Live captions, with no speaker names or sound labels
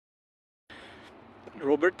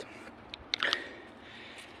Robert,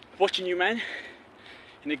 watching you, man,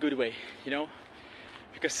 in a good way, you know,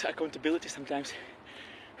 because accountability sometimes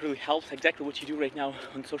really helps. Exactly what you do right now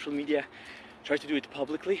on social media. Try to do it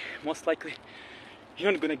publicly. Most likely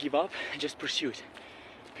you're not gonna give up and just pursue it,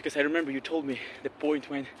 because I remember you told me the point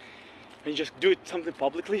when you just do it something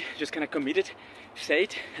publicly, just kind of commit it, say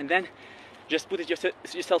it, and then just put it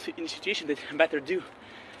yourself in a situation that better do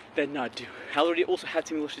than not do. I already also had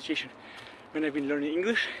similar situation when I've been learning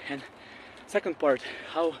English. And second part,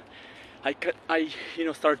 how I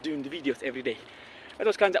start doing the videos every day. It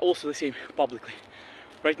was kind of also the same publicly.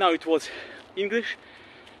 Right now it was English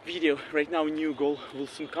video. Right now a new goal will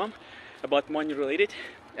soon come about money related.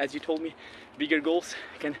 As you told me, bigger goals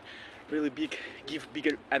can really give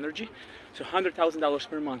bigger energy. So $100,000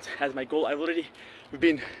 per month as my goal. I've already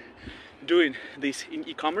been doing this in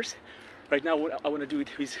e-commerce. Right now I want to do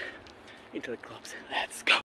it with internet clubs. Let's go.